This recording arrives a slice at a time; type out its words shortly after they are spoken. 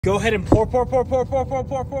Go ahead and pour.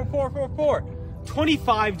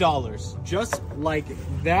 $25, just like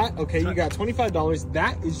that. Okay, you got $25.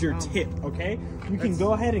 That is your tip. Okay, you can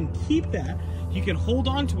go ahead and keep that. You can hold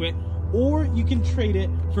on to it, or you can trade it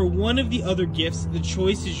for one of the other gifts. The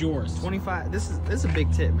choice is yours. 25. This is a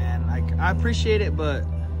big tip, man. Like, I appreciate it, but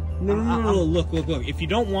no. Look. If you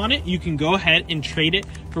don't want it, you can go ahead and trade it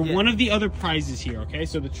for one of the other prizes here. Okay,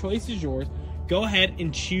 so the choice is yours. Go ahead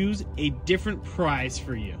and choose a different prize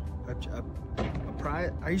for you. A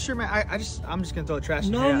prize? Are you sure, man? I'm just gonna throw the trash.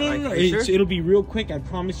 No. Sure? It'll be real quick. I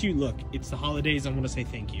promise you. Look, it's the holidays. I want to say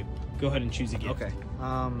thank you. Go ahead and choose a gift. Okay.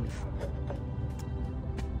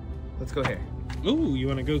 Let's go here. Ooh, you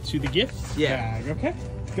want to go to the gift bag? Okay.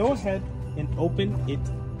 Go ahead and open it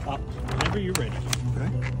up whenever you're ready. Okay.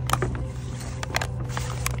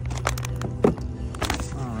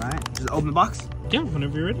 All right. Just open the box. Yeah,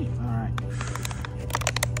 whenever you're ready. All right.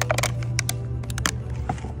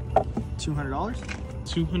 $200.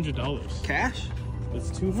 $200 Cash. That's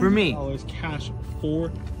 $200 for me. Cash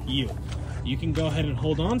for you. You can go ahead and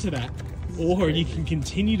hold on to that, or you can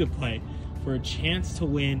continue to play for a chance to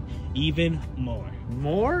win even more.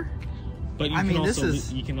 More? But you can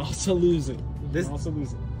also lose it. This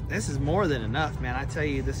is more than enough, man. I tell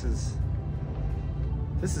you, this is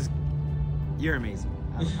you're amazing.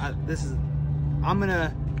 I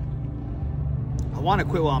want to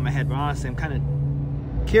quit while I'm ahead, but honestly, I'm kind of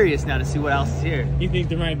curious now to see what else is here. You think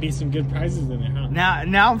there might be some good prizes in there, huh?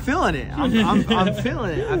 Now I'm feeling it. I'm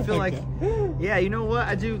feeling it. I feel like, yeah, you know what?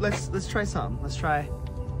 I do. Let's try something. Let's try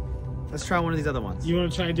one of these other ones. You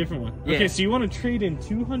want to try a different one? Yeah. Okay, so you want to trade in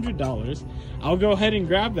 $200. I'll go ahead and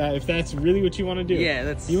grab that if that's really what you want to do.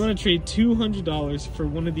 Yeah, You want to trade $200 for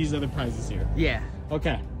one of these other prizes here. Yeah.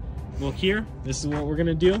 Okay. Well, this is what we're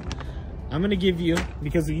gonna do. I'm gonna give you,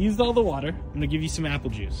 because we used all the water, I'm gonna give you some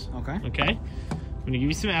apple juice. Okay. Okay. I'm gonna give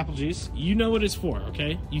you some apple juice. You know what it's for,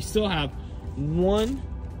 okay? You still have 1,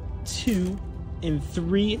 2, and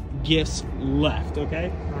 3 gifts left,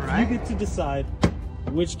 okay? All right. You get to decide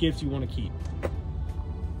which gift you want to keep.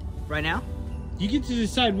 Right now? You get to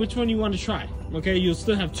decide which one you want to try, okay? You'll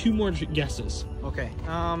still have 2 more guesses. Okay.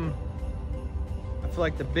 I feel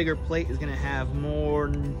like the bigger plate is gonna have more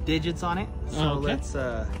digits on it. So let's.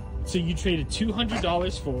 So you traded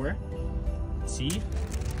 $200 for. Let's see.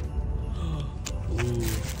 Ooh,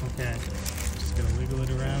 okay. Just gonna wiggle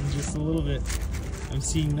it around just a little bit. I'm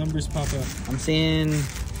seeing numbers pop up. I'm seeing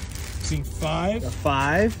 5. A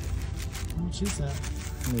 5. How much is that?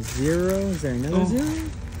 And a 0. Is there another 0?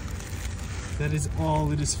 That is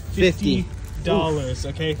all. It is $50. Oof.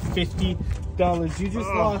 Okay, $50. You just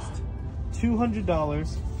lost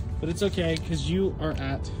 $200, but it's okay because you are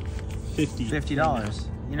at $50.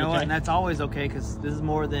 You know what? And that's always okay because this is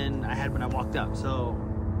more than I had when I walked up. So.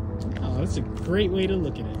 Oh, that's a great way to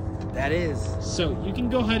look at it. That is. So you can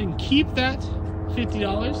go ahead and keep that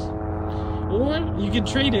 $50, or you can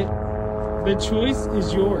trade it. The choice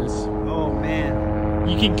is yours. Oh man.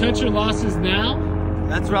 You can cut your losses now.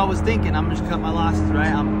 That's what I was thinking. I'm just cut my losses, right?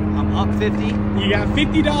 I'm up 50. You got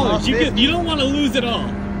 $50. You don't want to lose it all.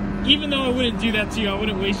 Even though I wouldn't do that to you, I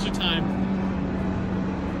wouldn't waste your time.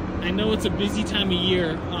 I know it's a busy time of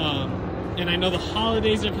year. And I know the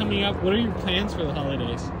holidays are coming up. What are your plans for the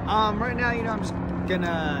holidays? Right now, I'm just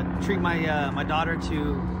gonna treat my daughter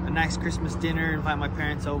to a nice Christmas dinner, invite my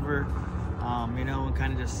parents over, and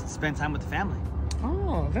kind of just spend time with the family.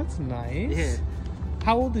 Oh, that's nice. Yeah.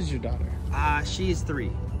 How old is your daughter? She is 3.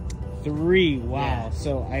 3. Wow. Yeah.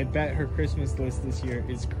 So I bet her Christmas list this year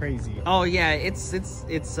is crazy. Oh yeah, it's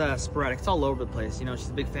sporadic. It's all over the place. She's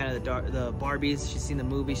a big fan of the Barbies. She's seen the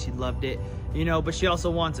movie. She loved it. But she also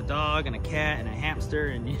wants a dog and a cat and a hamster.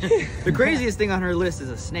 And the craziest thing on her list is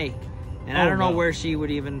a snake. And I don't know where she would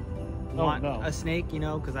even want a snake,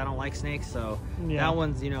 because I don't like snakes. So that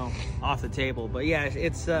one's, off the table. But yeah,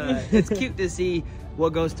 it's cute to see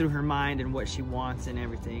what goes through her mind and what she wants and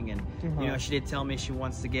everything. And she did tell me she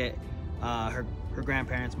wants to get her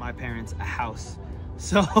grandparents, my parents, a house.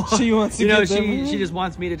 So she wants to she just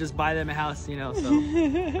wants me to just buy them a house, so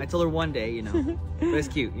I told her one day, but it's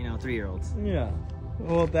cute, 3-year-olds. Yeah.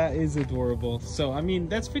 Well, that is adorable. So I mean,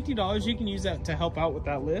 that's $50. You can use that to help out with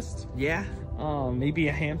that list. Yeah. Maybe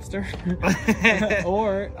a hamster.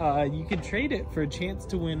 Or you could trade it for a chance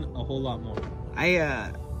to win a whole lot more. I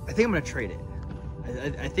think I'm gonna trade it.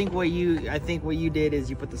 I think what you did is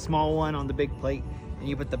you put the small one on the big plate and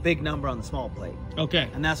you put the big number on the small plate. Okay.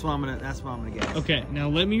 And that's what I'm gonna guess. Okay. Now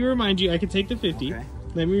let me remind you. I can take the 50. Okay.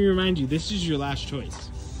 Let me remind you. This is your last choice.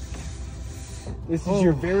 This is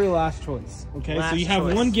your very last choice. Okay. So you have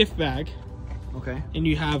 1 gift bag. Okay. And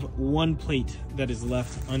you have 1 plate that is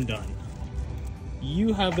left undone.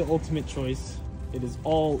 You have the ultimate choice. It is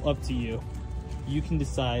all up to you. You can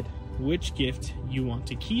decide which gift you want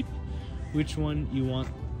to keep, which one you want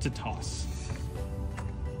to toss.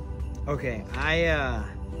 Okay, I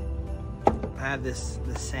have this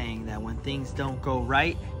saying that when things don't go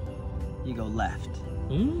right, you go left.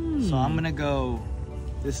 So I'm gonna go.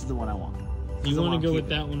 This is the one I want. You want to go with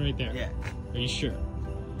that one right there? Yeah. Are you sure?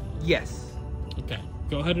 Yes. Okay.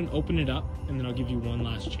 Go ahead and open it up, and then I'll give you one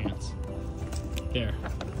last chance. There.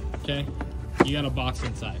 Okay. You got a box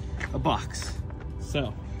inside. A box.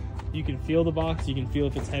 So, you can feel the box. You can feel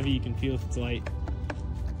if it's heavy. You can feel if it's light.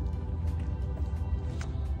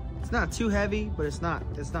 It's not too heavy, but it's not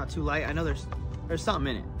too light. I know there's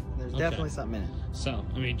something in it. There's definitely something in it. So,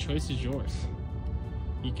 I mean, choice is yours.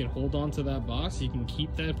 You can hold on to that box. You can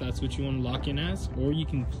keep that if that's what you want to lock in as, or you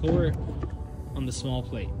can pour it on the small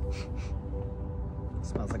plate.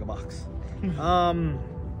 Smells like a box.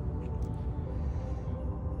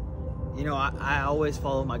 You know, I always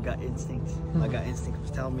follow my gut instinct. My gut instinct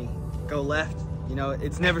was telling me go left. You know,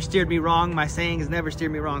 it's never steered me wrong. My saying has never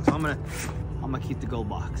steered me wrong. So I'm gonna keep the gold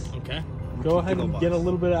box. Okay. Go ahead and get a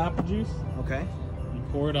little bit of apple juice. Okay. And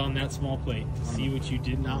pour it on that small plate to see what you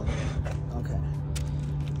did not win. Okay.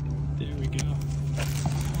 There we go. All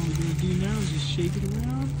we're gonna do now is just shake it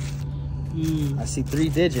around. Ooh. I see 3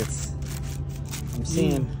 digits. I'm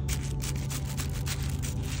seeing.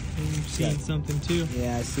 I'm seeing something too.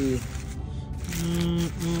 Yeah, I see.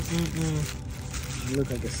 It looks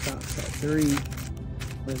like it stops at 3.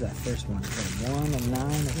 Where's that first one? Is that a 1, a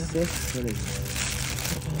 9, a 6? What is it?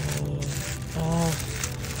 Oh.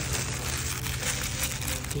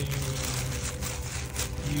 There.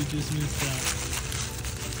 You just missed that.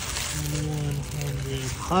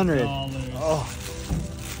 $100. Oh.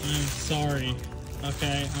 I'm sorry.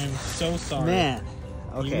 Okay, I'm so sorry. Man.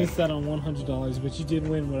 Okay. You missed that on $100, but you did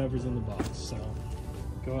win whatever's in the box. So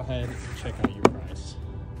go ahead and check out your prize.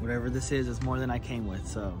 Whatever this is more than I came with,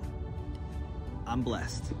 so I'm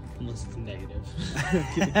blessed. Unless it's negative.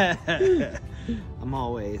 I'm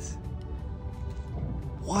always.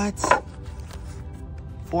 What?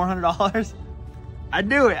 $400? I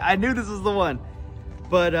knew it. I knew this was the one.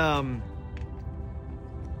 But I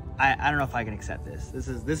don't know if I can accept this.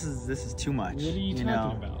 This is too much. What are you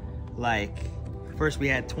talking about? Like, first we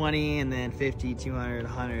had 20 and then 50, 200,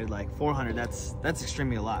 100, like 400. That's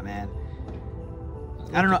extremely a lot, man.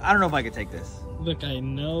 I don't know if I could take this. Look, I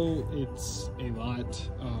know it's a lot.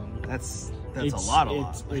 That's a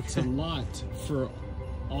lot. It's a lot for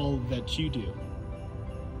all that you do.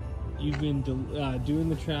 You've been doing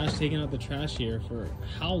the trash, taking out the trash here for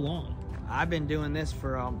how long? I've been doing this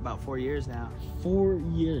for about 4 years now. 4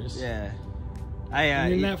 years. Yeah.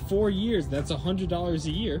 And in that 4 years, that's $100 a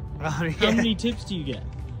year. Yeah. How many tips do you get?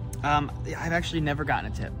 I've actually never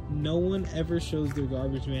gotten a tip. No one ever shows their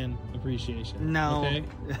garbage man appreciation. No.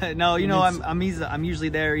 Okay? No, you know, I'm usually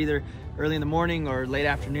there either early in the morning or late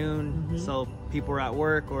afternoon. So people are at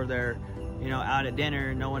work or they're, you know, out at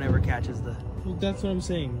dinner. No one ever catches the. Well, that's what I'm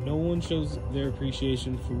saying. No one shows their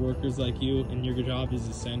appreciation for workers like you, and your job is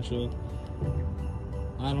essential.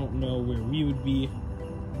 I don't know where we would be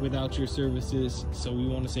without your services, so we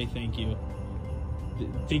want to say thank you.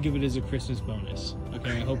 Think of it as a Christmas bonus.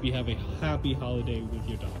 Okay, I hope you have a happy holiday with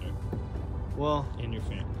your daughter. Well, and your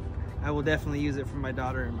family. I will definitely use it for my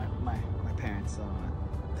daughter and my parents. So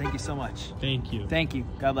thank you so much. Thank you. Thank you.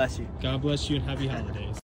 God bless you. God bless you and happy holidays.